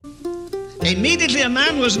Immediately a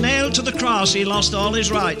man was nailed to the cross, he lost all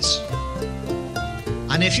his rights.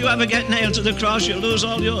 And if you ever get nailed to the cross, you'll lose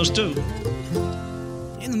all yours too.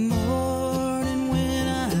 In the morning when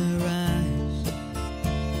I rise,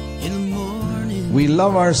 in the morning. We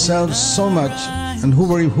love ourselves so much. And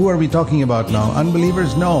who are we talking about now?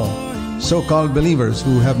 Unbelievers? No. So-called believers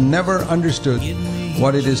who have never understood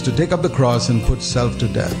what it is to take up the cross and put self to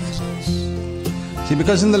death. See,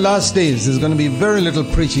 because in the last days, there's going to be very little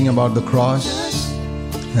preaching about the cross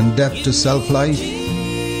and death to self-life.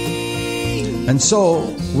 And so,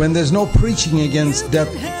 when there's no preaching against death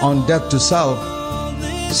to self,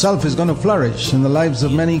 self is going to flourish in the lives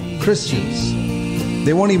of many Christians.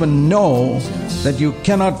 They won't even know that you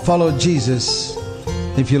cannot follow Jesus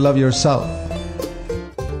if you love yourself.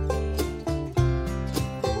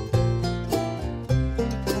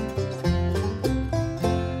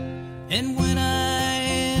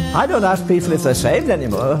 I don't ask people if they're saved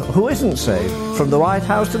anymore. Who isn't saved? From the White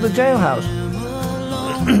House to the jailhouse.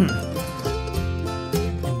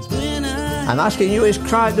 I'm asking you,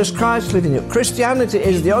 does Christ live in you? Christianity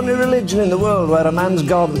is the only religion in the world where a man's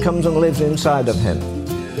God comes and lives inside of him.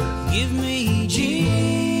 Give me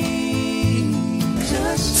Jesus.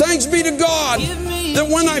 Thanks be to God that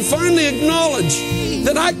when I finally acknowledge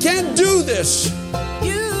that I can't do this,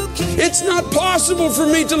 it's not possible for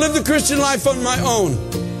me to live the Christian life on my own.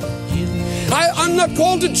 I'm not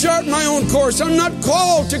called to chart my own course. I'm not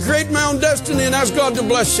called to create my own destiny and ask God to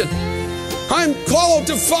bless it. I'm called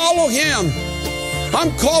to follow Him.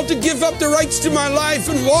 I'm called to give up the rights to my life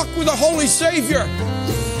and walk with a holy Savior.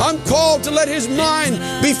 I'm called to let His mind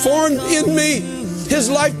be formed in me. His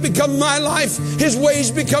life become my life. His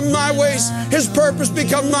ways become my ways. His purpose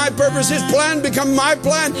become my purpose. His plan become my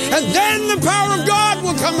plan. And then the power of God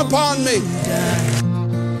will come upon me.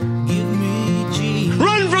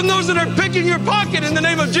 Run from those that are picking your pocket in the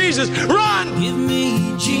name of Jesus. Run! Give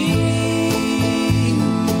me Jesus.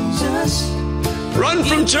 Run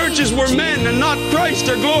from churches where men and not Christ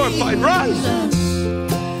are glorified. Run!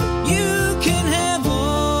 You can have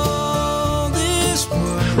all this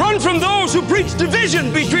world. Run from those who preach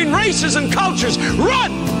division between races and cultures.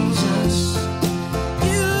 Run!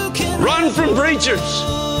 Run from preachers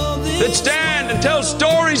that stand and tell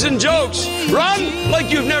stories and jokes. Run like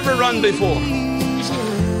you've never run before.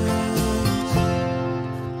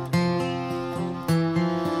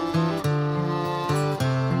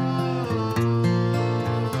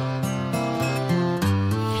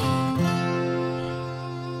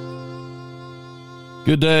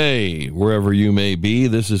 Good day, wherever you may be.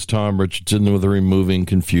 This is Tom Richardson with the Removing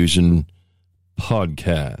Confusion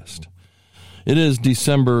podcast. It is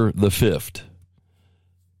December the 5th,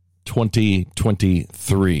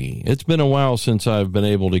 2023. It's been a while since I've been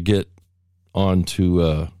able to get on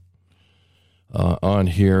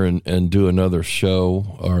here and do another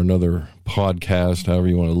show or another podcast, however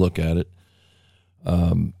you want to look at it.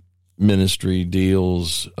 Ministry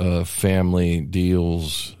deals, family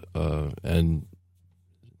deals, and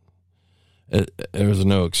there's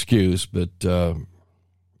no excuse, but,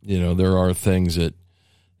 there are things that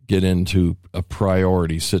get into a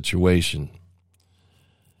priority situation.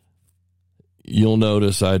 You'll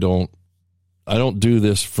notice I don't do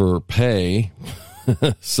this for pay.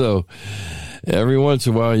 So every once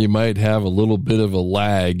in a while you might have a little bit of a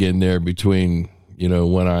lag in there between,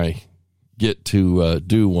 when I get to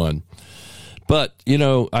do one. But,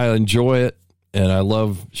 I enjoy it. And I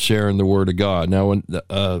love sharing the Word of God. Now, when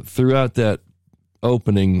throughout that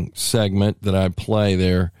opening segment that I play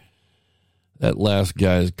there, that last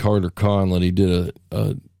guy, Carter Conlon,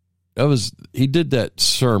 he did that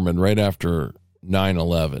sermon right after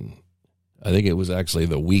 9/11. I think it was actually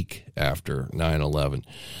the week after 9/11,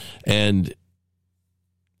 and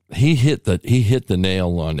he hit the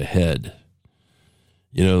nail on the head.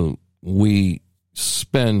 We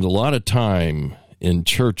spend a lot of time in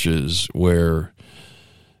churches where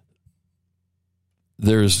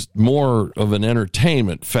there's more of an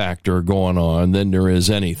entertainment factor going on than there is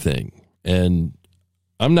anything. And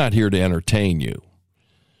I'm not here to entertain you.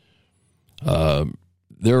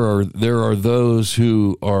 There are those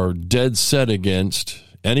who are dead set against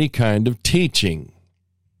any kind of teaching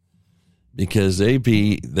because they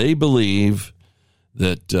believe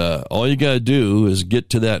that all you got to do is get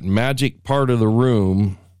to that magic part of the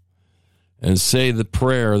room and say the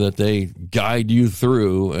prayer that they guide you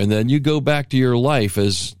through, and then you go back to your life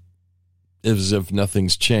as if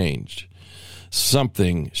nothing's changed.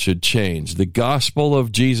 Something should change. The gospel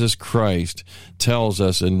of Jesus Christ tells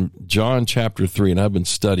us in John chapter 3, and I've been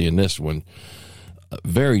studying this one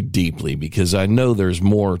very deeply because I know there's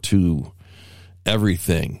more to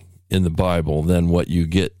everything. in the Bible than what you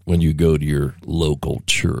get when you go to your local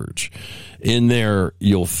church. In there,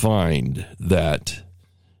 you'll find that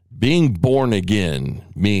being born again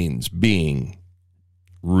means being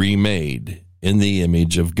remade in the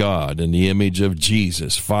image of God, in the image of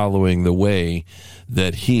Jesus, following the way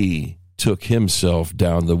that he took himself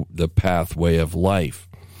down the pathway of life.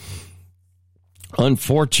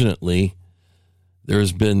 Unfortunately,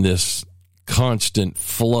 there's been this constant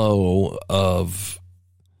flow of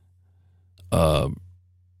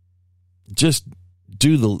just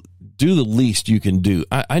do the least you can do.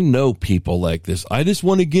 I know people like this. I just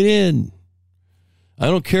want to get in. I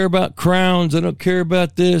don't care about crowns. I don't care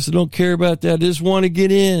about this. I don't care about that. I just want to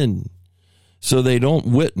get in. So they don't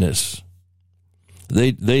witness.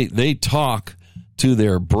 They talk to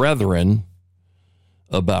their brethren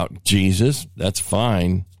about Jesus. That's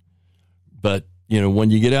fine. But, when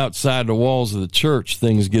you get outside the walls of the church,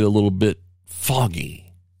 things get a little bit foggy.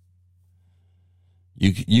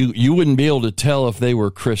 You wouldn't be able to tell if they were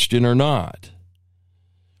Christian or not.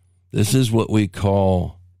 This is what we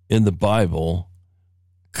call in the Bible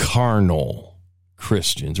carnal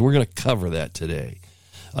Christians. We're going to cover that today.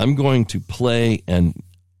 I'm going to play an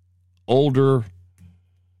older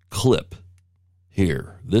clip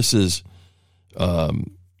here. This is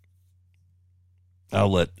I'll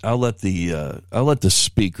let the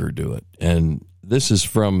speaker do it. And this is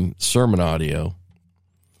from sermon audio.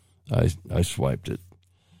 I swiped it.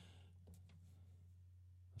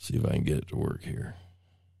 See if I can get it to work here.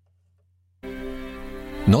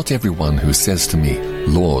 Not everyone who says to me,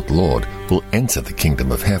 Lord, Lord, will enter the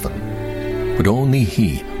kingdom of heaven, but only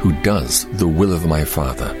he who does the will of my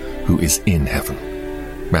Father who is in heaven.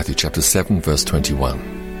 Matthew chapter 7, verse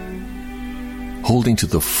 21. Holding to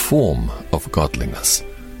the form of godliness,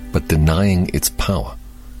 but denying its power.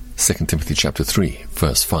 2 Timothy chapter 3,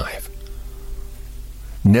 verse 5.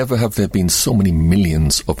 Never have there been so many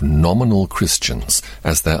millions of nominal Christians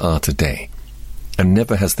as there are today. And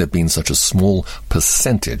never has there been such a small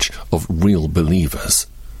percentage of real believers.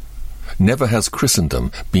 Never has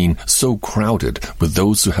Christendom been so crowded with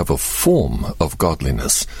those who have a form of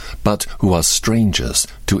godliness, but who are strangers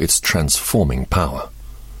to its transforming power.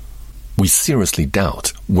 We seriously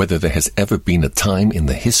doubt whether there has ever been a time in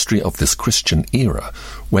the history of this Christian era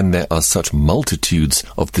when there are such multitudes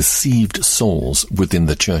of deceived souls within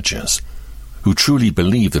the churches, who truly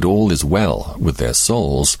believe that all is well with their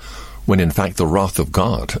souls, when in fact the wrath of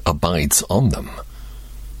God abides on them.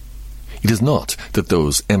 It is not that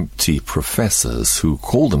those empty professors who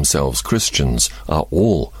call themselves Christians are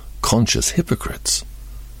all conscious hypocrites.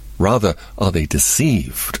 Rather, are they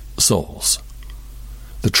deceived souls?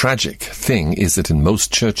 The tragic thing is that in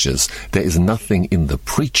most churches there is nothing in the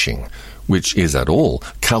preaching which is at all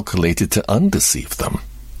calculated to undeceive them.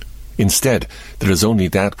 Instead, there is only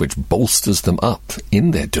that which bolsters them up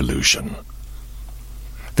in their delusion.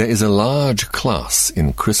 There is a large class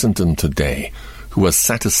in Christendom today who are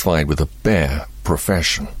satisfied with a bare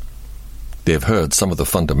profession. They have heard some of the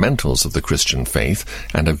fundamentals of the Christian faith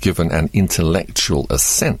and have given an intellectual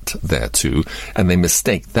assent thereto, and they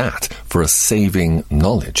mistake that for a saving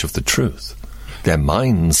knowledge of the truth. Their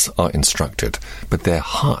minds are instructed, but their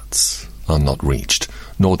hearts are not reached,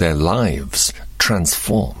 nor their lives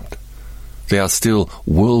transformed. They are still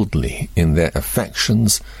worldly in their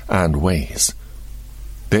affections and ways.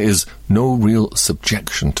 There is no real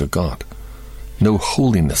subjection to God, no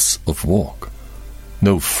holiness of walk,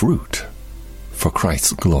 no fruit for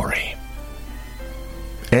Christ's glory.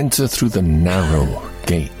 Enter through the narrow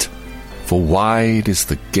gate, for wide is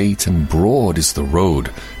the gate and broad is the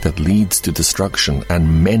road that leads to destruction,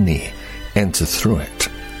 and many enter through it.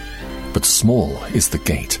 But small is the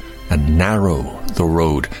gate, and narrow the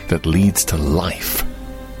road that leads to life,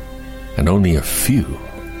 and only a few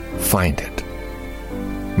find it.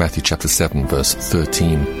 Matthew chapter 7, verse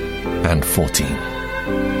 13 and 14.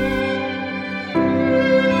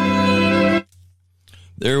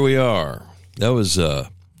 There we are. That was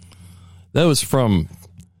from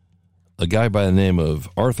a guy by the name of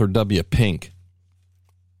Arthur W. Pink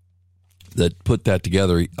that put that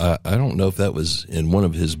together. I don't know if that was in one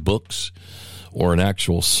of his books or an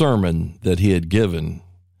actual sermon that he had given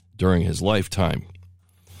during his lifetime.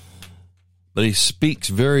 But he speaks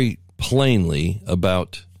very plainly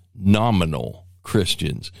about nominal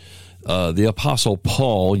Christians. The Apostle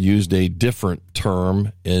Paul used a different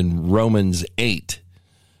term in Romans 8,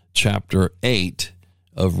 chapter 8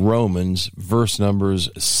 of Romans, verse numbers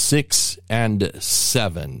 6 and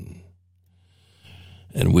 7.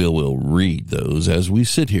 And we will read those as we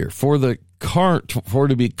sit here. For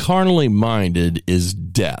to be carnally minded is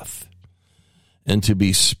death, and to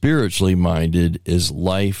be spiritually minded is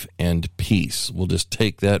life and peace. We'll just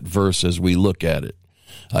take that verse as we look at it.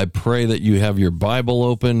 I pray that you have your Bible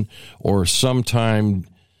open, or sometime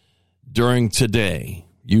during today,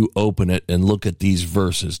 you open it and look at these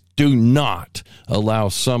verses. Do not allow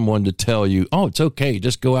someone to tell you, oh, it's okay,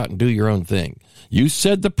 just go out and do your own thing. You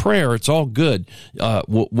said the prayer, it's all good.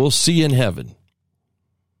 We'll see you in heaven.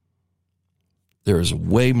 There is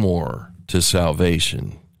way more to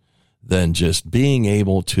salvation than just being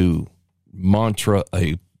able to mantra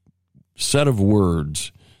a set of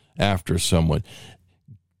words after someone.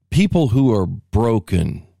 People who are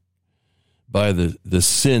broken by the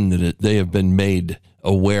sin that they have been made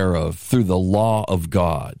aware of through the law of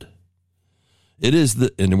God. It is there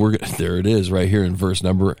it is right here in verse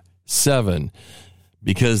number 7.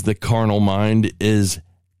 Because the carnal mind is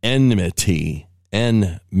enmity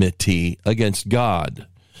against God.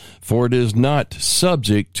 For it is not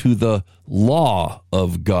subject to the law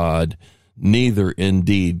of God, neither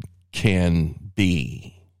indeed can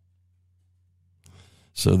be.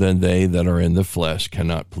 So then they that are in the flesh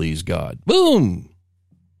cannot please God. Boom!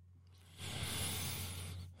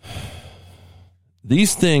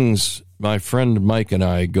 These things my friend Mike and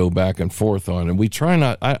I go back and forth on, and we try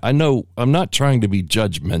not, I know I'm not trying to be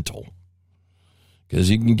judgmental,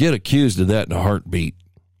 because you can get accused of that in a heartbeat.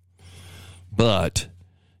 But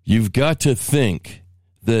you've got to think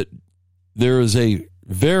that there is a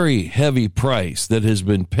very heavy price that has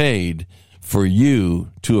been paid for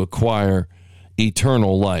you to acquire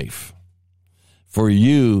eternal life, for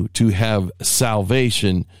you to have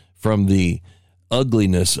salvation from the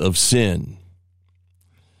ugliness of sin.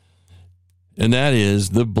 And that is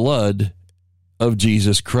the blood of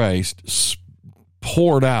Jesus Christ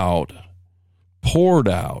poured out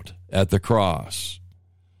at the cross.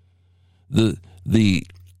 The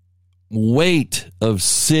weight of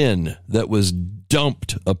sin that was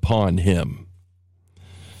dumped upon him.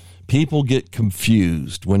 People get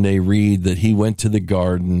confused when they read that he went to the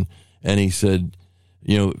garden and he said,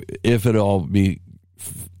 you know, if it all be,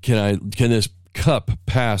 can this cup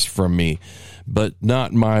pass from me? But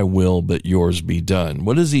not my will, but yours be done.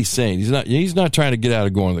 What is he saying? He's not trying to get out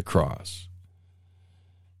of going to the cross.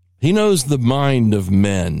 He knows the mind of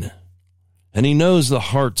men, and he knows the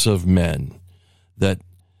hearts of men, that,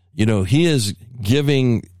 you know, he is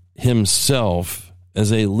giving himself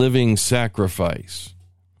as a living sacrifice.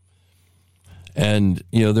 And,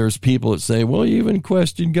 you know, there's people that say, well, you even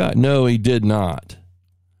questioned God. No, he did not.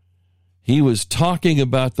 He was talking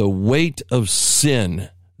about the weight of sin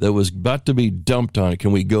that was about to be dumped on it.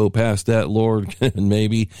 Can we go past that, Lord?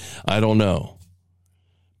 Maybe. I don't know.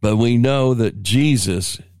 But we know that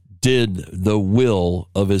Jesus did the will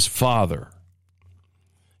of his Father.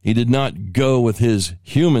 He did not go with his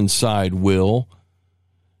human side will,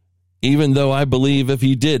 even though I believe if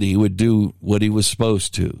he did, he would do what he was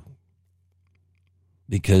supposed to,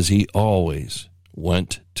 because he always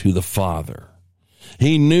went to the Father.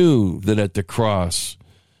 He knew that at the cross,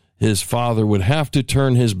 his Father would have to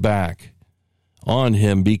turn his back on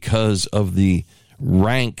him because of the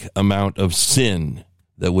rank amount of sin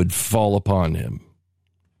that would fall upon him.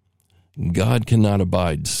 God cannot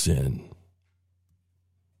abide sin.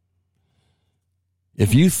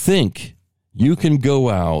 If you think you can go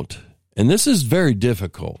out, and this is very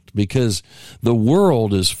difficult because the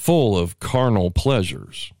world is full of carnal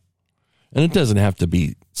pleasures, and it doesn't have to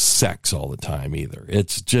be sex all the time either.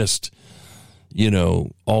 It's just, you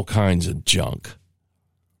know, all kinds of junk.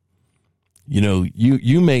 You know,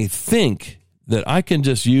 you may think that I can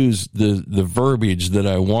just use the verbiage that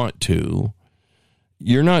I want to.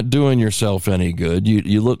 You're not doing yourself any good.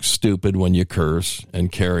 You look stupid when you curse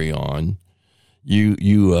and carry on.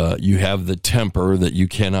 You have the temper that you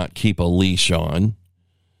cannot keep a leash on.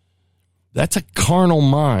 That's a carnal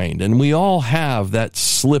mind, and we all have that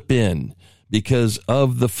slip in because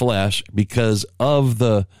of the flesh, because of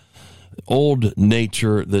the old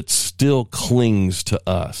nature that still clings to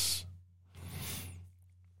us.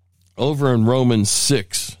 Over in Romans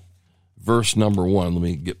 6, verse number 1, let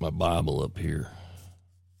me get my Bible up here.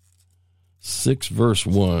 6 verse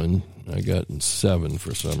 1, I got in 7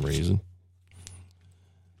 for some reason.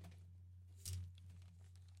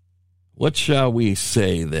 What shall we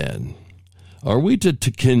say then? Are we to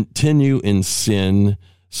continue in sin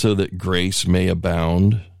so that grace may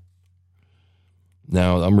abound?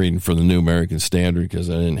 Now, I'm reading from the New American Standard because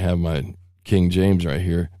I didn't have my King James right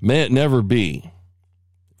here. May it never be.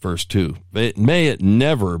 Verse 2. May it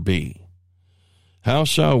never be. How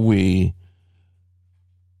shall we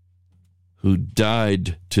who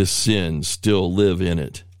died to sin still live in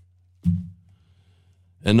it?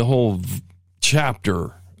 And the whole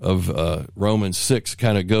chapter of Romans 6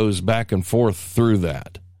 kind of goes back and forth through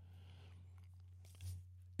that.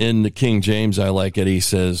 In the King James, I like it. He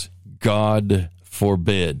says, God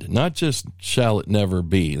forbid. Not just shall it never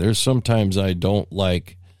be. There's sometimes I don't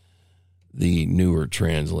like the newer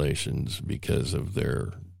translations because of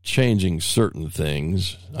their changing certain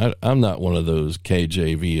things. I'm not one of those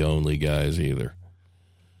KJV only guys either.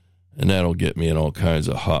 And that'll get me in all kinds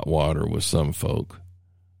of hot water with some folk.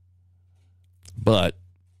 But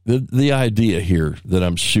the idea here that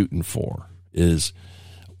I'm shooting for is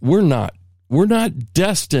we're not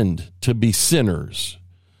destined to be sinners.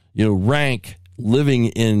 Rank living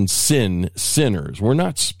in sin sinners. We're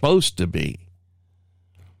not supposed to be.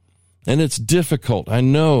 And it's difficult, I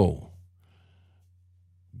know.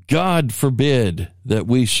 God forbid that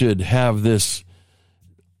we should have this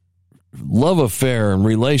love affair and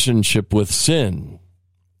relationship with sin.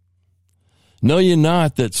 Know ye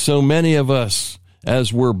not that so many of us,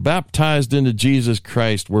 as we're baptized into Jesus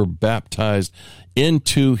Christ, we're baptized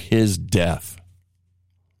into his death.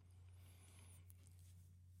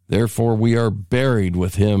 Therefore, we are buried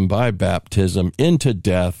with him by baptism into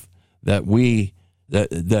death, that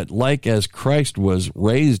like as Christ was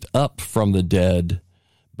raised up from the dead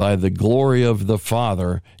by the glory of the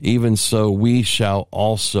Father, even so we shall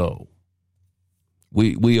also.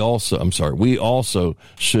 We also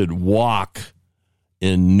should walk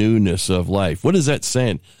in newness of life. What is that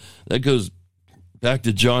saying? That goes back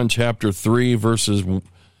to John chapter 3, verses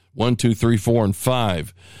 1, 2, 3, 4, and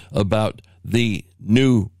 5, about the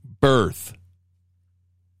new birth.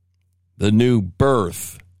 The new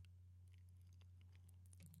birth.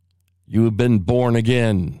 You have been born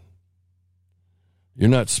again. You're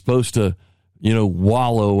not supposed to,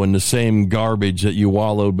 wallow in the same garbage that you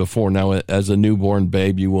wallowed before. Now, as a newborn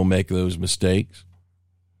babe, you will make those mistakes.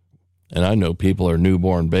 And I know people are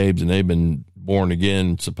newborn babes, and they've been born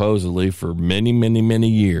again, supposedly, for many, many, many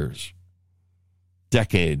years.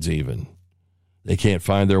 Decades, even. They can't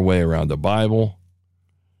find their way around the Bible.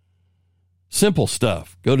 Simple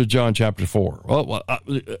stuff. Go to John chapter 4.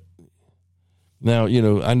 Now,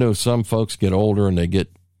 I know some folks get older and they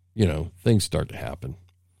get, things start to happen.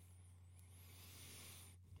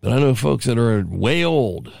 But I know folks that are way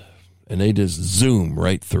old and they just zoom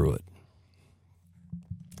right through it.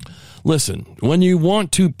 Listen, when you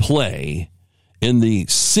want to play in the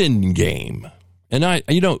sin game, and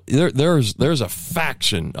there's a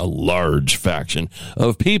faction, a large faction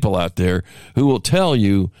of people out there who will tell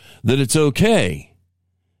you that it's okay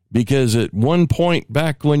because at one point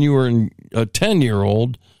back when you were a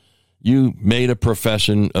 10-year-old, you made a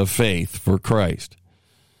profession of faith for Christ.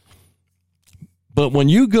 But when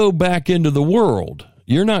you go back into the world,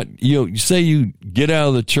 you're not, you say you get out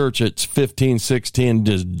of the church at 15, 16, and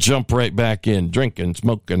just jump right back in, drinking,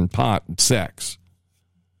 smoking pot, and sex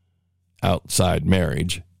outside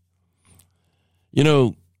marriage.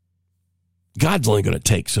 God's only going to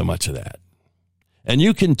take so much of that. And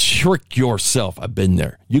you can trick yourself. I've been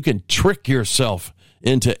there. You can trick yourself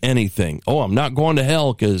into anything. Oh, I'm not going to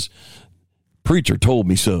hell because preacher told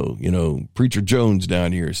me so. Preacher Jones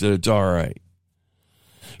down here said it's all right.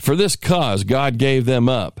 For this cause, God gave them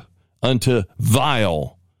up unto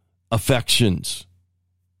vile affections.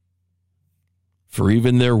 For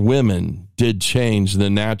even their women did change the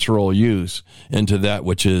natural use into that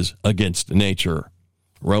which is against nature.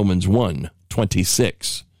 Romans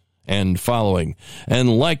 1:26 and following. And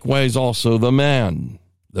likewise also the men,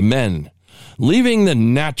 leaving the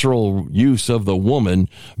natural use of the woman,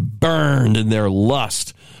 burned in their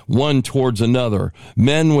lust one towards another,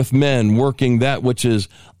 men with men, working that which is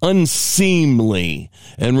unseemly,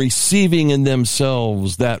 and receiving in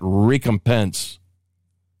themselves that recompense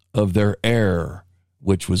of their error,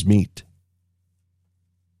 which was meat.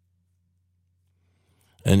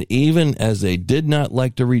 And even as they did not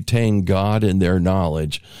like to retain God in their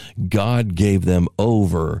knowledge, God gave them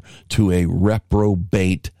over to a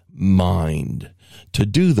reprobate mind to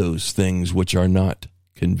do those things which are not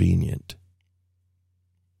convenient.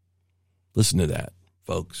 Listen to that,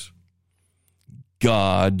 folks.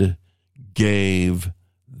 God gave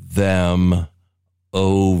them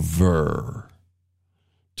over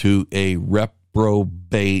to a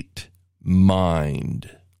reprobate mind.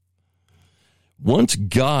 Once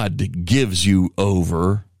God gives you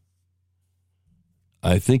over,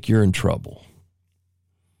 I think you're in trouble.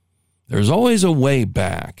 There's always a way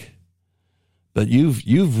back, but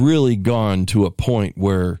you've really gone to a point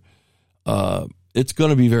where it's going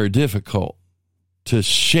to be very difficult to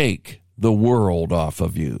shake the world off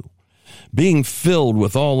of you. Being filled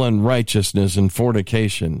with all unrighteousness and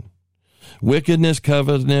fornication, wickedness,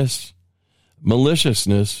 covetousness,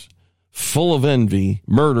 maliciousness, full of envy,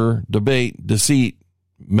 murder, debate, deceit,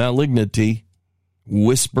 malignity,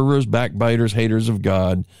 whisperers, backbiters, haters of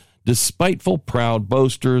God, despiteful, proud,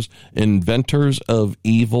 boasters, inventors of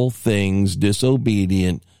evil things,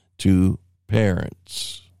 disobedient to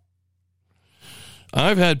parents.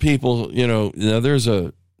 I've had people, there's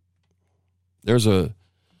a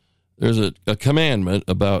commandment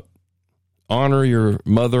about honor your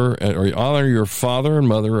mother, or honor your father and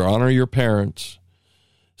mother, or honor your parents,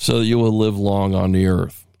 so that you will live long on the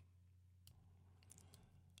earth.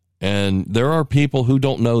 And there are people who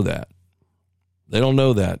don't know that. They don't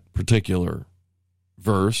know that particular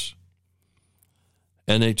verse.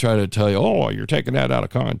 And they try to tell you, oh, you're taking that out of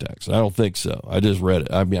context. I don't think so. I just read it.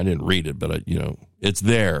 I mean, I didn't read it, but it's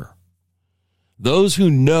there. Those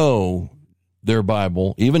who know their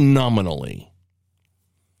Bible, even nominally,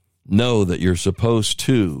 know that you're supposed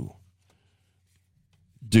to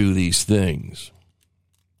do these things.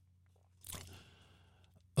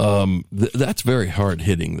 That's very hard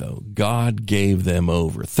hitting, though. God gave them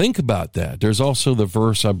over. Think about that. There's also the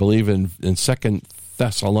verse, I believe, in 2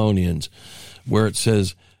 Thessalonians, where it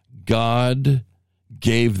says, God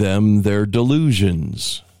gave them their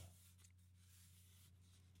delusions.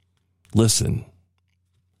 Listen,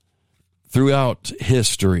 throughout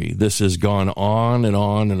history, this has gone on and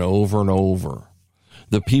over and over.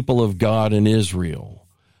 The people of God in Israel,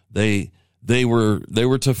 they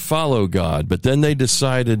were to follow God, but then they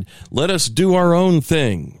decided, let us do our own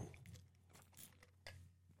thing.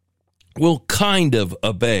 We'll kind of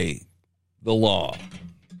obey the law.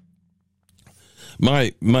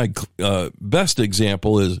 My best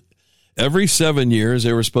example is every 7 years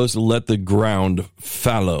they were supposed to let the ground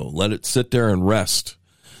fallow, let it sit there and rest.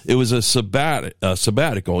 It was a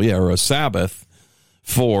sabbatical, or a Sabbath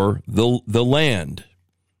for the land.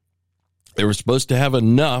 They were supposed to have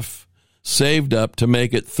enough saved up to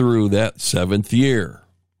make it through that 7th year.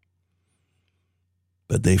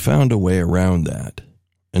 But they found a way around that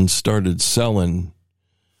and started selling,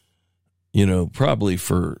 probably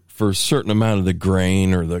for a certain amount of the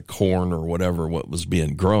grain or the corn or whatever, what was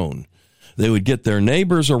being grown. They would get their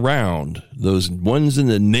neighbors around, those ones in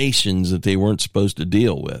the nations that they weren't supposed to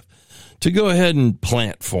deal with, to go ahead and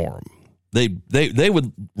plant for them. They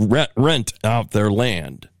would rent out their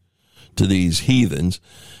land to these heathens,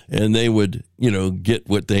 and they would, get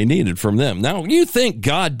what they needed from them. Now, you think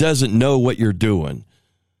God doesn't know what you're doing.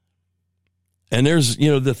 And there's,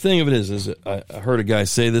 the thing of it is I heard a guy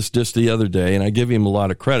say this just the other day, and I give him a lot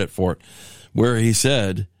of credit for it, where he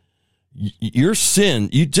said, your sin,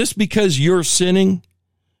 just because you're sinning,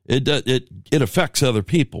 it affects other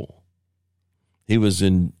people. He was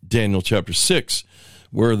in Daniel chapter 6,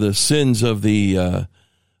 where the sins of the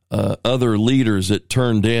other leaders that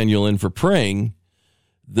turned Daniel in for praying,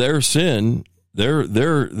 their sin,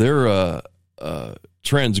 their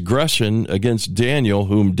transgression against Daniel,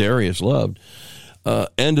 whom Darius loved,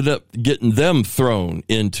 ended up getting them thrown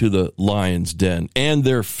into the lion's den, and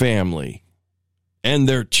their family and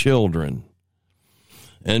their children.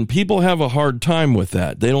 And people have a hard time with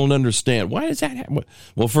that. They don't understand. Why does that happen?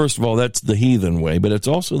 Well, first of all, that's the heathen way, but it's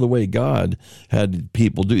also the way God had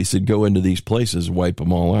people do. He said, go into these places, wipe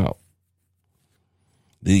them all out.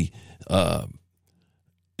 The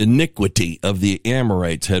iniquity of the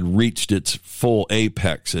Amorites had reached its full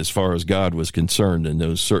apex as far as God was concerned in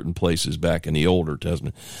those certain places back in the Older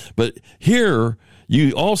Testament. But here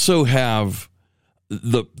you also have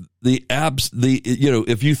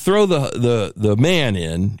if you throw the man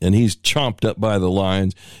in and he's chomped up by the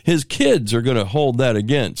lions, his kids are going to hold that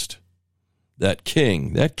against that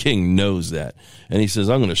king. That king knows that. And he says,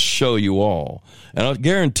 I'm going to show you all. And I'll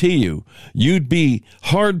guarantee you, you'd be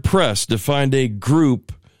hard pressed to find a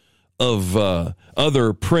group of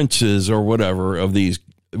other princes or whatever of these,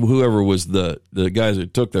 whoever was the guys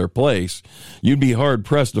that took their place. You'd be hard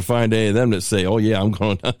pressed to find any of them that say, "Oh yeah, I'm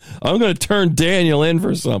going to turn Daniel in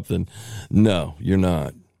for something." No, you're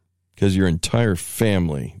not, because your entire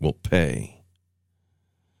family will pay.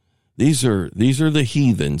 These are the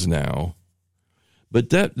heathens now, but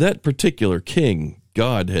that particular king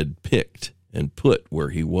God had picked and put where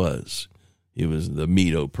he was. He was the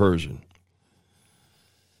Medo-Persian.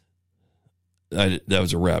 That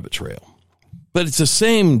was a rabbit trail. But it's the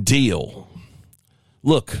same deal.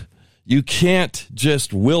 Look, you can't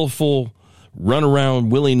just willful run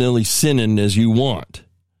around willy-nilly sinning as you want.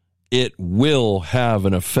 It will have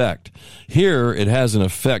an effect. Here, it has an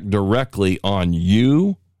effect directly on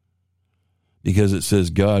you because it says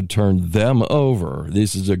God turned them over.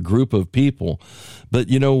 This is a group of people. But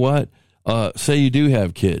you know what? Say you do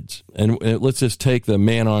have kids, and let's just take the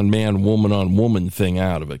man-on-man, woman-on-woman thing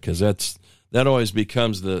out of it, because that always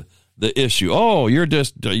becomes the the issue. Oh, you're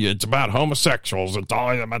just, it's about homosexuals. It's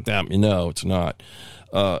all about them. No, it's not.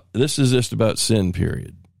 This is just about sin,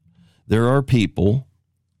 period. There are people,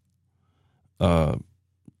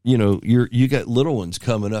 you got little ones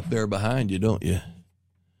coming up there behind you, don't you?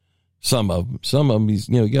 Some of them,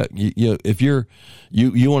 if you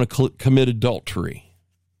want to commit adultery,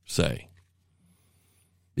 say,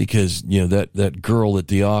 because, that girl at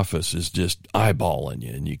the office is just eyeballing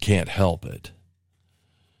you and you can't help it.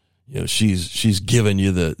 She's giving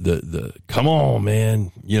you the come on,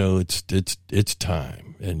 man, it's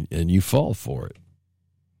time, and you fall for it.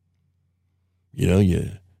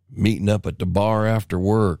 You meeting up at the bar after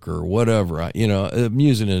work or whatever. I'm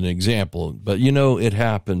using an example, but it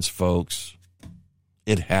happens, folks.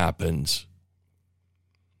 It happens.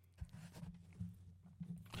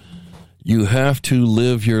 You have to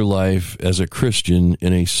live your life as a Christian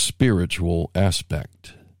in a spiritual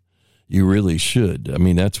aspect. You really should. I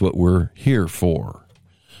mean, that's what we're here for.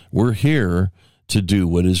 We're here to do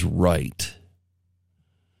what is right.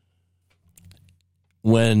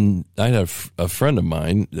 When I had a friend of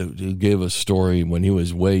mine who gave a story when he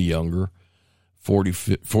was way younger, 40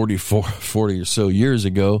 or so years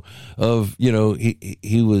ago, of,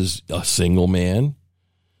 he was a single man,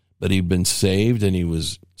 but he'd been saved and he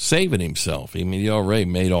was saving himself. I mean, he already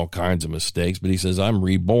made all kinds of mistakes, but he says, I'm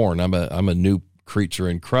reborn. I'm a new creature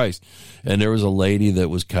in Christ. And there was a lady that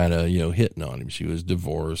was kind of, hitting on him. She was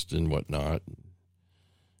divorced and whatnot.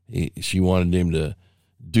 She wanted him to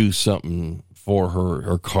do something for her.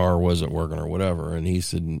 Her car wasn't working or whatever. And he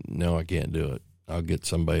said, no, I can't do it. I'll get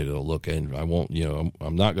somebody to look in. I won't,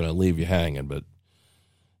 I'm not going to leave you hanging, but,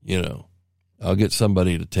 I'll get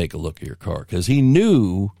somebody to take a look at your car. Because he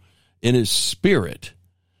knew in his spirit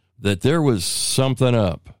that there was something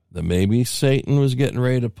up, that maybe Satan was getting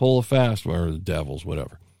ready to pull a fast one, or the devil's,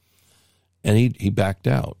 whatever. And he backed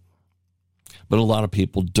out. But a lot of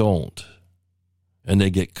people don't. And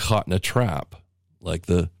they get caught in a trap, like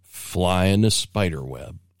the fly in the spider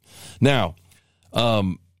web. Now,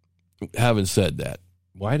 having said that,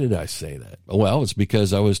 why did I say that? Well, it's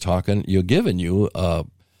because I was giving you, I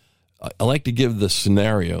like to give the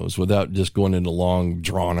scenarios without just going into long,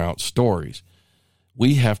 drawn-out stories.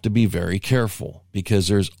 We have to be very careful because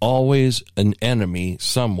there's always an enemy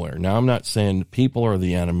somewhere. Now, I'm not saying people are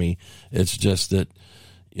the enemy. It's just that,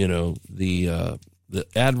 the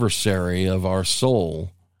adversary of our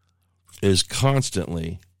soul is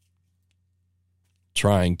constantly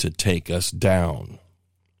trying to take us down.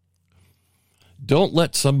 Don't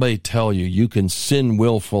let somebody tell you you can sin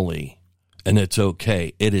willfully and it's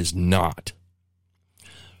okay. It is not.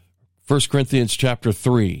 1 Corinthians chapter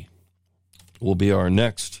 3 will be our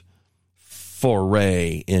next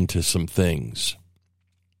foray into some things.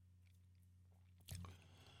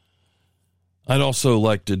 I'd also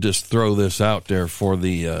like to just throw this out there for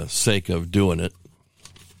the sake of doing it.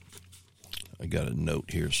 I got a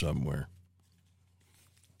note here somewhere.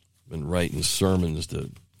 Been writing sermons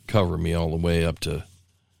to cover me all the way up to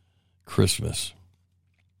Christmas.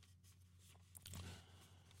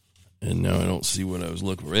 And now I don't see what I was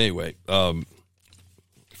looking for. Anyway, 1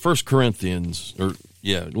 Corinthians,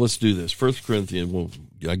 let's do this. 1 Corinthians,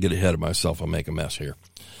 I get ahead of myself. I'll make a mess here.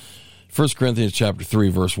 1 Corinthians chapter 3,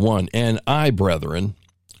 verse 1, and I, brethren,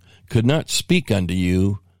 could not speak unto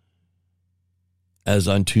you as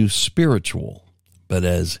unto spiritual, but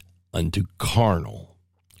as unto carnal,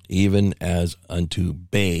 even as unto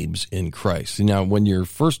babes in Christ. See, now, when you're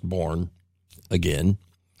firstborn, again,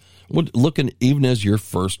 looking even as you're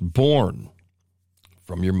firstborn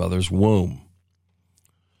from your mother's womb,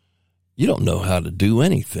 you don't know how to do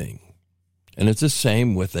anything. And it's the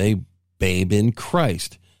same with a babe in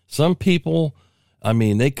Christ. Some people,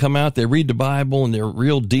 they come out, they read the Bible, and they're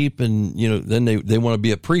real deep, and, then they want to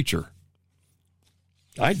be a preacher.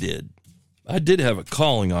 I did have a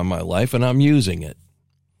calling on my life, and I'm using it.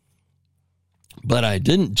 But I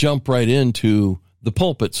didn't jump right into the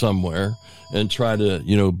pulpit somewhere and try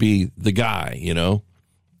to, be the guy,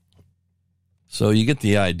 So you get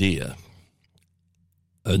the idea.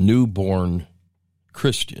 A newborn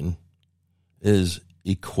Christian is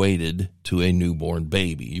equated to a newborn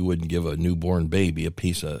baby. You wouldn't give a newborn baby a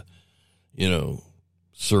piece of,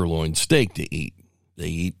 sirloin steak to eat. They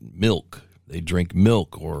eat milk. They drink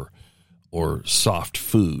milk or soft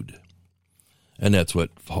food. And that's what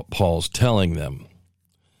Paul's telling them.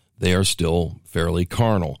 They are still fairly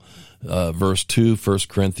carnal. Verse 2, 1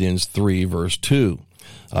 Corinthians 3, verse 2.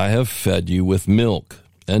 I have fed you with milk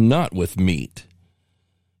and not with meat.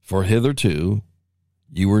 For hitherto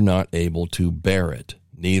you were not able to bear it,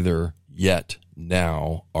 neither yet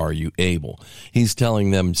now are you able. He's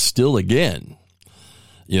telling them still again,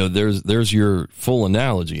 there's your full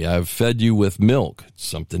analogy. I've fed you with milk,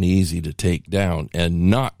 something easy to take down, and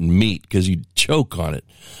not meat because you choke on it.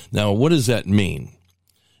 Now, what does that mean?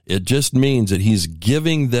 It just means that he's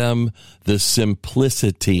giving them the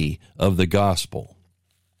simplicity of the gospel.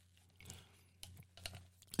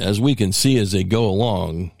 As we can see as they go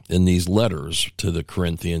along in these letters to the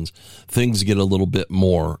Corinthians, things get a little bit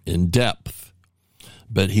more in depth.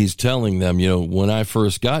 But he's telling them, when I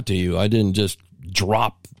first got to you, I didn't just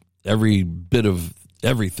drop every bit of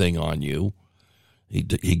everything on you. He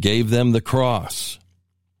gave them the cross.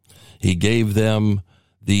 He gave them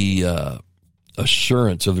the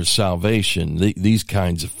assurance of their salvation, these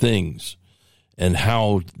kinds of things, and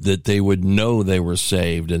how that they would know they were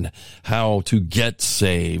saved, and how to get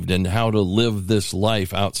saved, and how to live this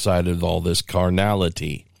life outside of all this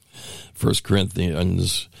carnality. 1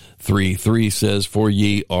 Corinthians 3:3 says, "For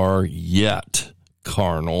ye are yet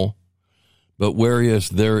carnal, but whereas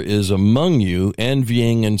there is among you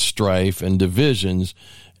envying and strife and divisions,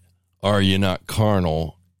 are ye not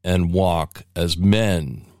carnal and walk as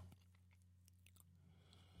men?"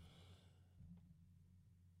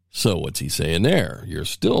 So what's he saying there? You're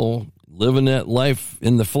still living that life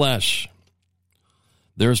in the flesh.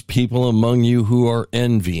 There's people among you who are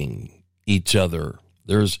envying each other.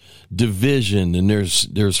 There's division, and there's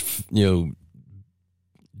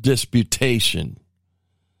disputation,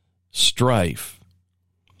 strife.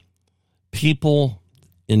 People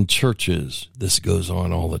in churches, this goes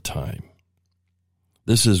on all the time.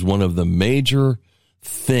 This is one of the major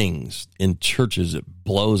things in churches that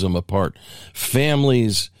blows them apart.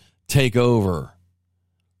 Families take over,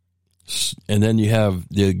 and then you have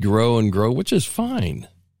the grow and grow, which is fine.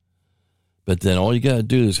 But then all you got to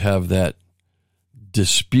do is have that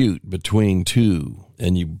dispute between two,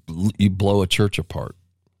 and you blow a church apart.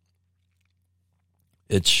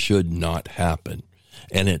 It should not happen,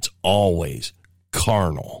 and it's always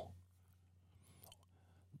carnal.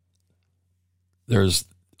 There's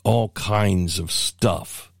all kinds of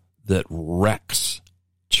stuff that wrecks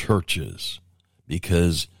churches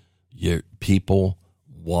because people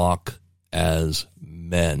walk as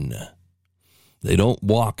men. They don't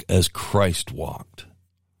walk as Christ walked.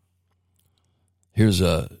 Here's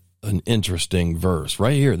an interesting verse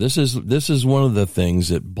right here. This is one of the things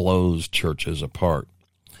that blows churches apart.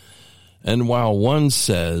 "And while one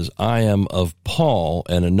says, I am of Paul,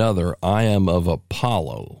 and another, I am of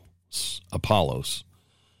Apollos,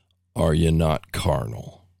 are ye not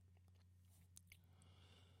carnal?"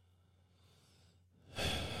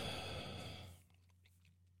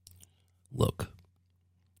 Look,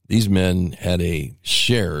 these men had a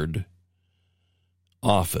shared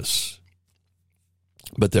office,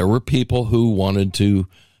 but there were people who wanted to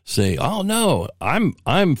say, "Oh no,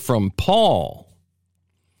 I'm from Paul,"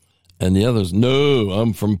 and the others, "No,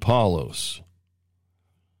 I'm from Apollos."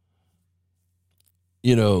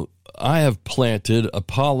 I have planted,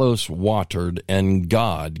 Apollos watered, and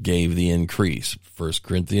God gave the increase. 1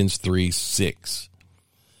 Corinthians 3:6.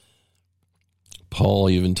 Paul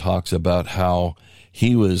even talks about how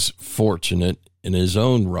he was fortunate in his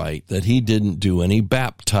own right that he didn't do any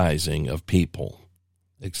baptizing of people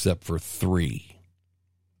except for 3.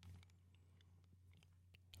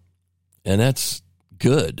 And that's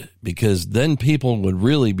good, because then people would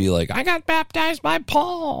really be like, I got baptized by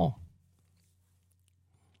Paul.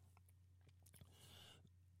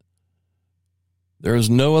 There is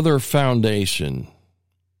no other foundation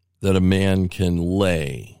that a man can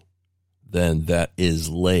lay than that is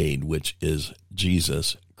laid, which is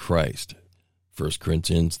Jesus Christ. 1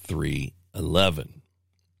 Corinthians 3:11.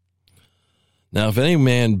 Now, if any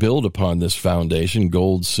man build upon this foundation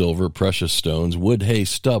gold, silver, precious stones, wood, hay,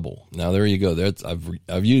 stubble. Now, there you go.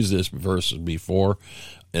 I've used this verse before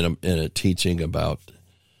in a teaching about,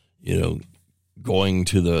 going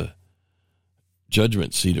to the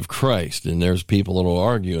judgment seat of Christ, and there's people that will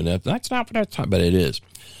argue, and that's not what that's talking about, but it is.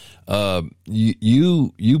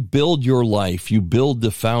 You build your life, you build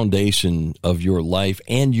the foundation of your life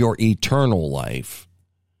and your eternal life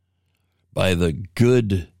by the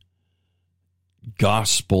good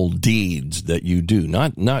gospel deeds that you do.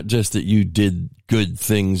 Not just that you did good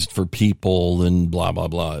things for people and blah, blah,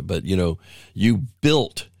 blah, but, you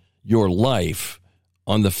built your life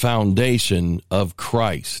on the foundation of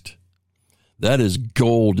Christ. That is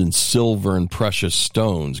gold and silver and precious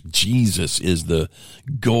stones. Jesus is the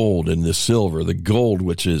gold and the silver. The gold,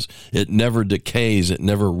 which is, it never decays, it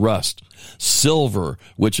never rusts. Silver,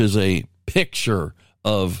 which is a picture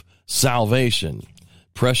of salvation.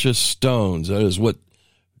 Precious stones, that is what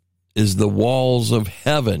is the walls of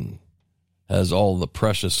heaven, has all the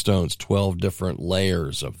precious stones, 12 different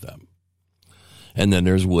layers of them. And then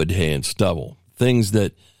there's wood, hay, and stubble. Things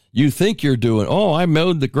that you think you're doing. Oh, I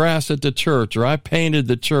mowed the grass at the church, or I painted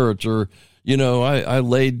the church, or, I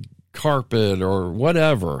laid carpet or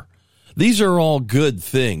whatever. These are all good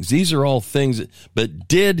things. These are all things. But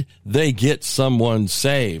did they get someone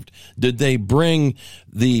saved? Did they bring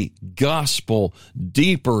the gospel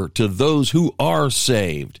deeper to those who are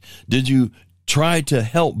saved? Did you try to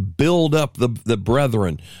help build up the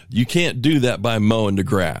brethren? You can't do that by mowing the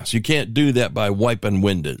grass. You can't do that by wiping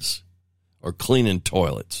windows or cleaning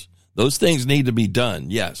toilets. Those things need to be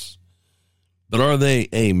done, yes. But are they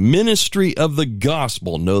a ministry of the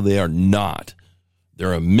gospel? No, they are not.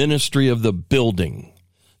 They're a ministry of the building.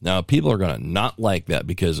 Now, people are going to not like that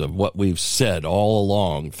because of what we've said all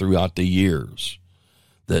along throughout the years.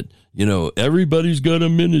 That, everybody's got a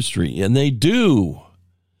ministry, and they do.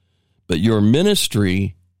 But your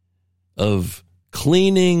ministry of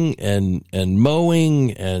cleaning and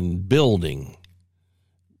mowing and building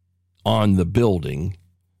on the building,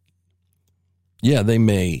 yeah, they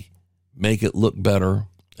may make it look better,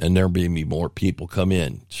 and there may be more people come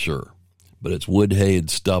in, sure. But it's wood, hay, and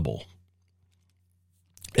stubble.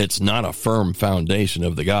 It's not a firm foundation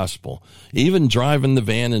of the gospel. Even driving the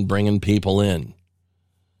van and bringing people in.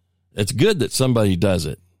 It's good that somebody does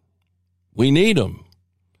it. We need them.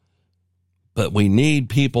 But we need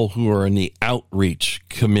people who are in the outreach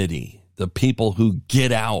committee, the people who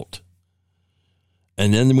get out.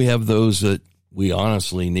 And then we have those that we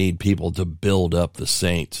honestly need people to build up the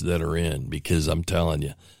saints that are in, because I'm telling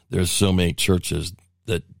you, there's so many churches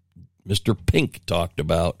that Mr. Pink talked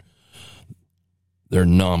about. They're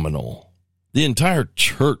nominal. The entire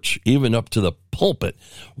church, even up to the pulpit,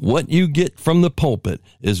 what you get from the pulpit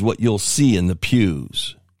is what you'll see in the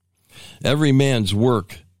pews. Every man's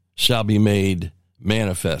work shall be made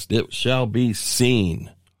manifest. It shall be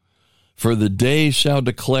seen. For the day shall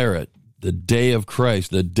declare it, the day of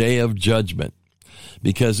Christ, the day of judgment.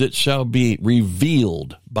 Because it shall be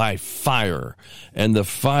revealed by fire, and the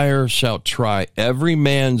fire shall try every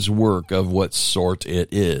man's work of what sort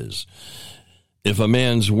it is. If a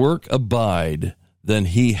man's work abide, then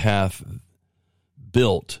he hath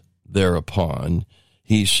built thereupon,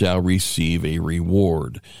 he shall receive a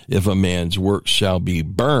reward. If a man's work shall be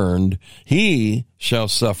burned, he shall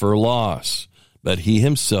suffer loss. But he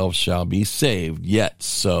himself shall be saved, yet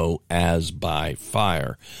so as by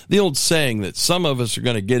fire. The old saying that some of us are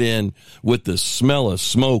going to get in with the smell of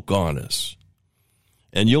smoke on us.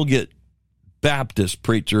 And you'll get Baptist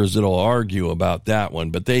preachers that'll argue about that one,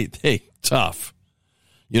 but they tough.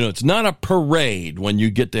 It's not a parade when you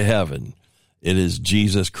get to heaven. It is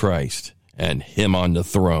Jesus Christ and him on the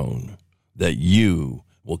throne that you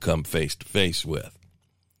will come face to face with.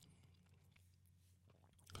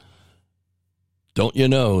 Don't you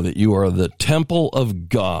know that you are the temple of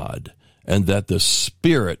God and that the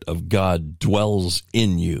Spirit of God dwells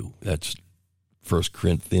in you? That's 1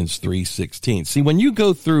 Corinthians 3:16. See, when you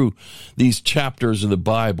go through these chapters of the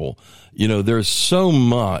Bible, there's so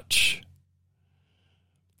much.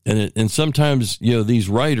 And sometimes, these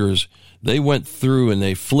writers, they went through and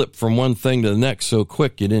they flipped from one thing to the next so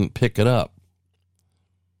quick you didn't pick it up.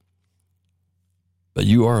 But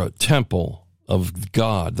you are a temple of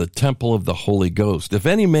God, the temple of the Holy Ghost. If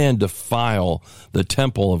any man defile the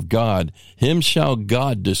temple of God, him shall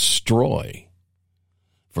God destroy.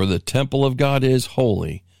 For the temple of God is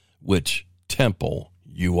holy, which temple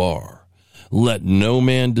you are. Let no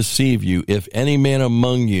man deceive you. If any man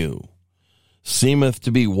among you seemeth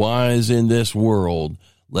to be wise in this world,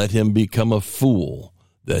 let him become a fool,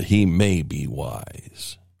 that he may be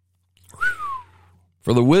wise.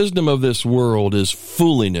 For the wisdom of this world is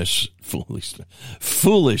foolishness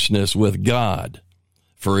with God.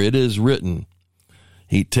 For it is written,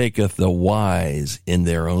 he taketh the wise in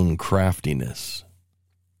their own craftiness.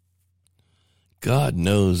 God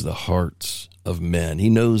knows the hearts of men. He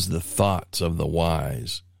knows the thoughts of the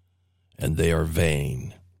wise, and they are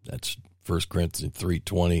vain. That's 1 Corinthians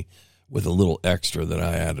 3:20 with a little extra that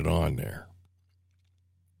I added on there.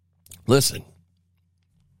 Listen.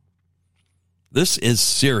 This is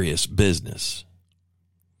serious business.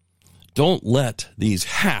 Don't let these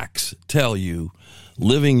hacks tell you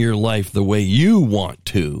living your life the way you want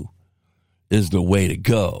to is the way to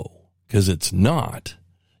go, because it's not.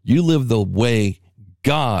 You live the way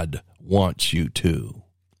God wants you to.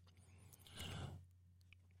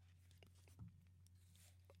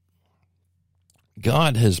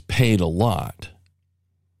 God has paid a lot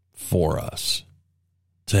for us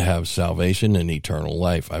to have salvation and eternal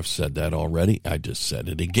life. I've said that already. I just said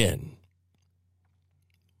it again.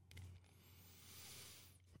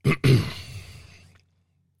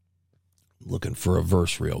 Looking for a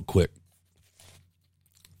verse real quick.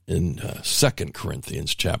 in 2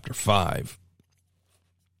 Corinthians chapter 5,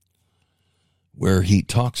 where he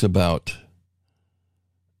talks about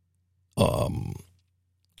an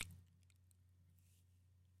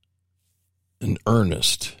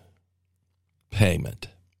earnest payment.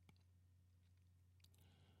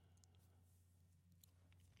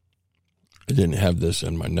 I didn't have this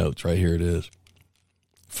in my notes. Right here it is.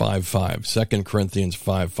 5:5. 2 Corinthians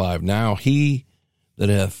 5:5. Now he that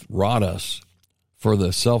hath wrought us for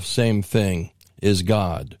the selfsame thing is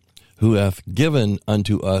God, who hath given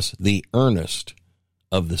unto us the earnest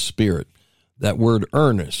of the Spirit. That word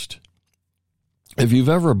earnest, if you've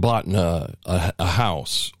ever bought a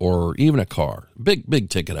house or even a car, big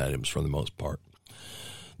ticket items for the most part,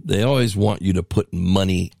 they always want you to put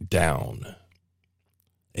money down,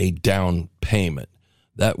 a down payment.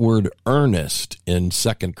 That word earnest in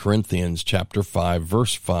 2 Corinthians chapter 5,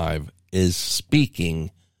 verse 5 is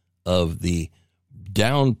speaking of the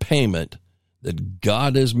down payment that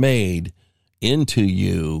God has made into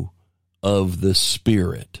you of the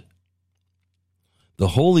Spirit. The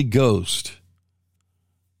Holy Ghost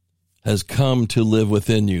has come to live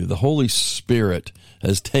within you. The Holy Spirit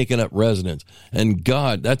has taken up residence. And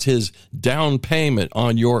God, that's his down payment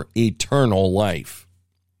on your eternal life.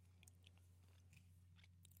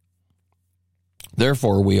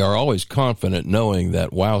 Therefore, we are always confident knowing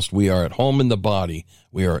that whilst we are at home in the body,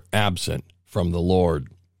 we are absent from the Lord.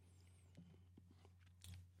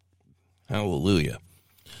 Hallelujah.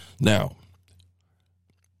 Now,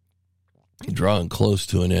 drawing close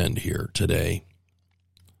to an end here today.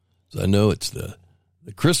 So I know it's the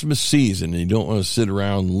Christmas season, and you don't want to sit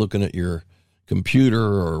around looking at your computer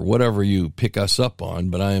or whatever you pick us up on,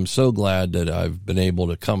 but I am so glad that I've been able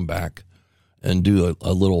to come back and do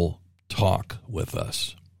a little talk with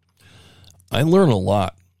us. I learn a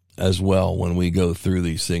lot as well when we go through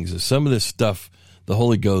these things. Some of this stuff the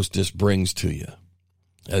Holy Ghost just brings to you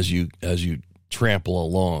as you trample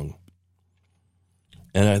along.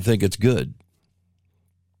 And I think it's good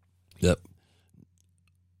that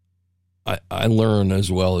I learn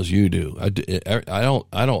as well as you do. I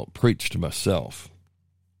don't preach to myself.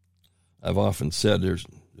 I've often said there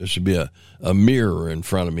should be a mirror in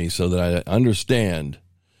front of me so that I understand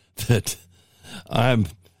that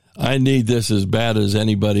I need this as bad as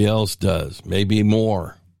anybody else does, maybe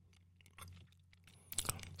more.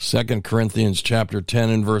 2 Corinthians chapter 10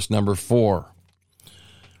 and verse number 4.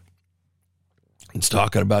 It's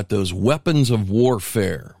talking about those weapons of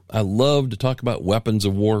warfare. I love to talk about weapons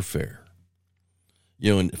of warfare.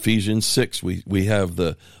 You know, in Ephesians 6, we have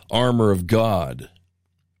the armor of God.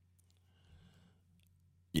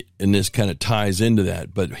 And this kind of ties into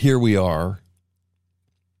that. But here we are.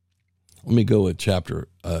 Let me go with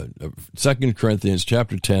 2 Corinthians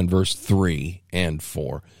chapter 10, verse 3 and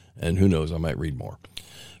 4. And who knows, I might read more.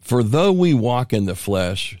 For though we walk in the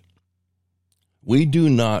flesh, we do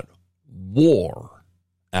not war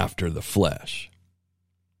after the flesh.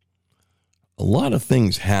 A lot of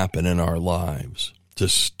things happen in our lives to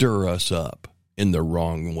stir us up in the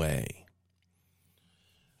wrong way.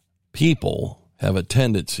 People have a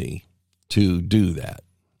tendency to do that.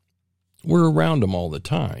 We're around them all the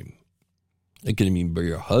time. It can even be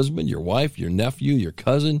your husband, your wife, your nephew, your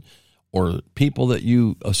cousin, or people that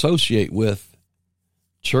you associate with,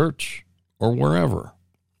 church or wherever.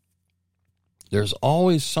 There's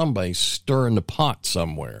always somebody stirring the pot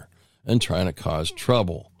somewhere and trying to cause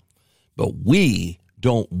trouble. But we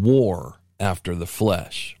don't war after the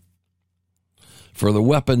flesh. For the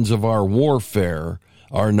weapons of our warfare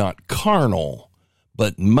are not carnal,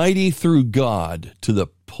 but mighty through God to the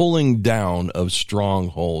pulling down of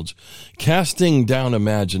strongholds, casting down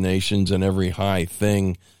imaginations and every high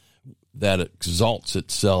thing that exalts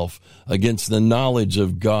itself against the knowledge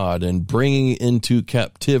of God, and bringing into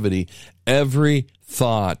captivity every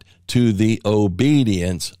thought to the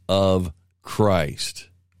obedience of Christ.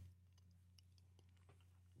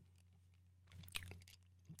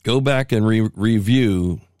 Go back and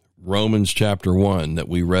review Romans chapter 1 that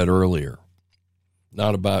we read earlier.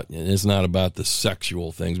 It's not about the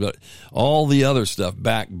sexual things, but all the other stuff,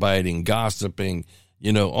 backbiting, gossiping,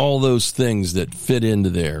 all those things that fit into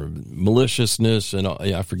there, maliciousness, and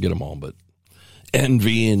I forget them all, but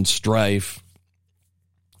envy and strife.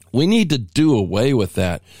 We need to do away with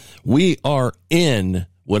that. We are in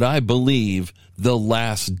what I believe the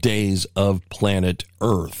last days of planet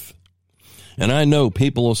Earth. And I know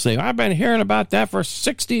people will say, I've been hearing about that for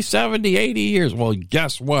 60, 70, 80 years. Well,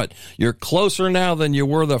 guess what? You're closer now than you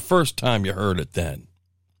were the first time you heard it then.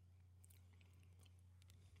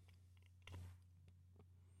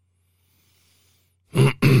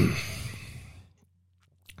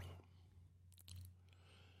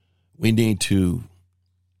 we need to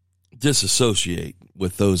disassociate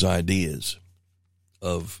with those ideas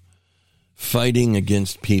of fighting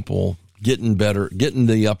against people, getting better, getting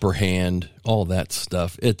the upper hand, all that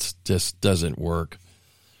stuff. It just doesn't work.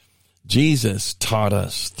 Jesus taught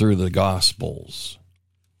us through the Gospels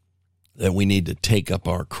that we need to take up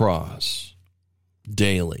our cross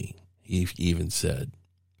daily. He even said,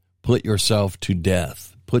 put yourself to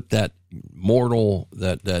death. Put that mortal,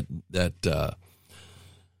 that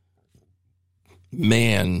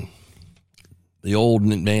man, the old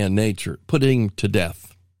man nature, put him to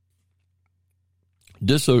death.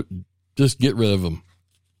 Just get rid of him.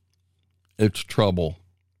 It's trouble.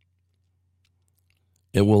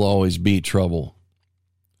 It will always be trouble.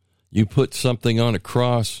 You put something on a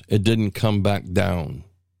cross, it didn't come back down.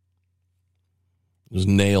 It was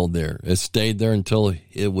nailed there. It stayed there until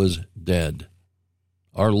it was dead.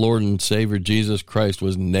 Our Lord and Savior Jesus Christ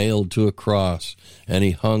was nailed to a cross, and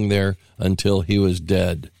he hung there until he was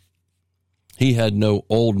dead. He had no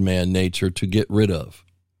old man nature to get rid of.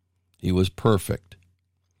 He was perfect.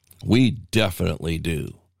 We definitely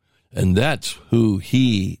do. And that's who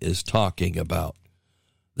he is talking about.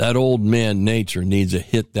 That old man nature needs to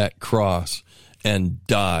hit that cross and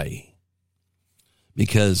die,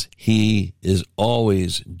 because he is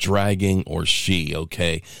always dragging, or she,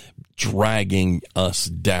 dragging us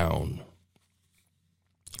down.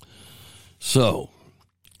 So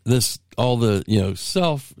this, all the,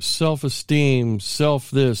 self-esteem,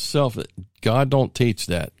 self-this, God don't teach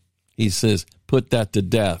that. He says, put that to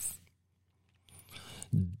death.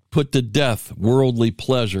 Put to death worldly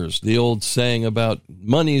pleasures. The old saying about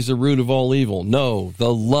money is the root of all evil. No,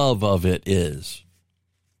 the love of it is.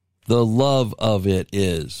 The love of it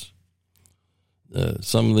is.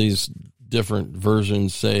 Some of these different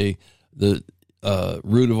versions say the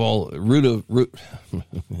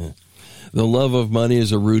the love of money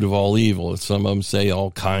is a root of all evil. Some of them say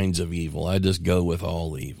all kinds of evil. I just go with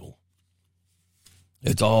all evil.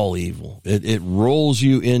 It's all evil. It rolls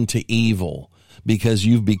you into evil because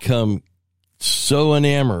you've become so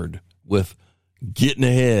enamored with getting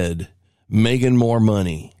ahead, making more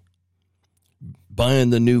money, buying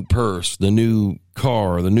the new purse, the new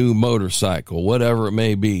car, the new motorcycle, whatever it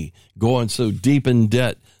may be, going so deep in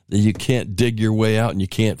debt that you can't dig your way out and you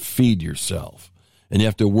can't feed yourself. And you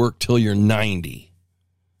have to work till you're 90,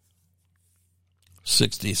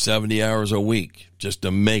 60, 70 hours a week just to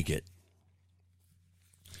make it.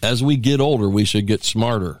 As we get older, we should get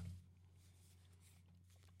smarter.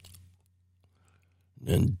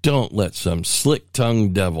 And don't let some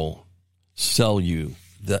slick-tongued devil sell you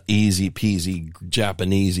the easy-peasy,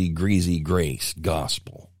 Japanesey, greasy grace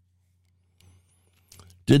gospel.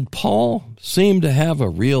 Did Paul seem to have a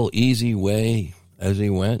real easy way as he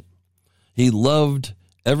went? He loved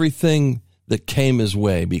everything that came his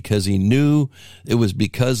way because he knew it was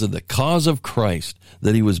because of the cause of Christ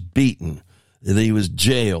that he was beaten, that he was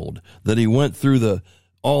jailed, that he went through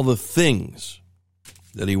all the things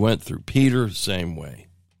that he went through. Peter, same way.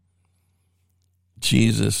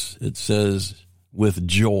 Jesus, it says, with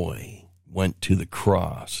joy went to the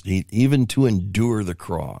cross, even to endure the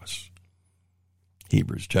cross.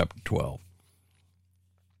 Hebrews chapter 12.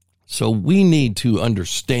 So we need to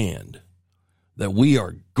understand that we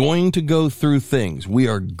are going to go through things. We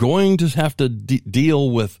are going to have to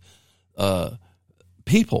deal with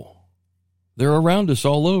people. They're around us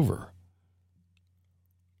all over.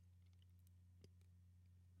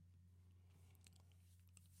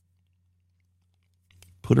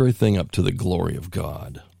 Put everything up to the glory of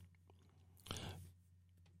God.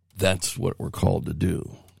 That's what we're called to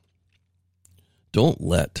do. Don't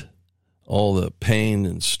let all the pain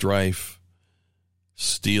and strife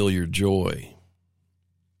steal your joy.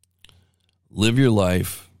 Live your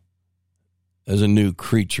life as a new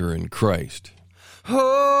creature in Christ.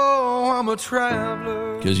 Oh, I'm a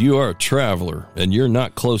traveler. Because you are a traveler, and you're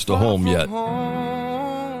not close to home yet.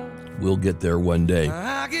 We'll get there one day.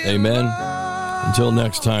 Amen. Until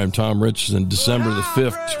next time, Tom Richardson, December the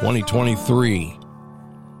 5th, 2023.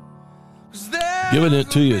 Giving it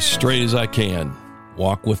to you as straight as I can.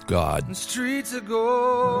 Walk with God. Streets of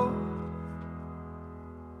gold,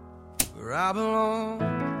 where I belong.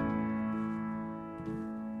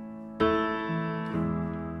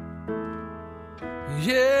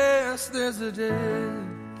 Yes, there's a day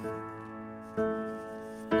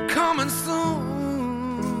coming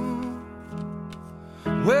soon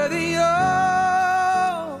where the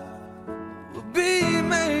old will be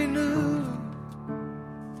made new,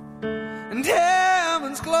 and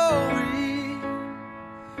heaven's glory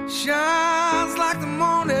shines like the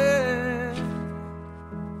morning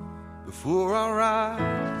before our eyes.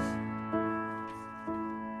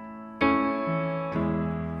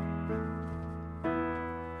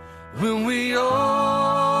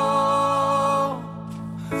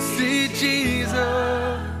 see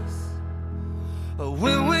Jesus,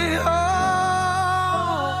 when we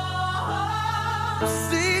all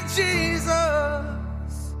see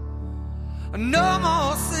Jesus, no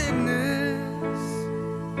more sickness,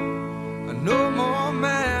 no more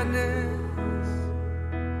madness,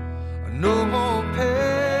 no more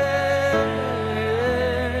pain.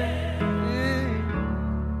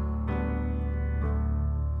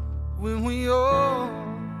 When we all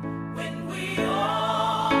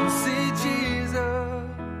see Jesus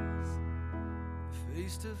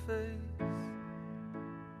face to face.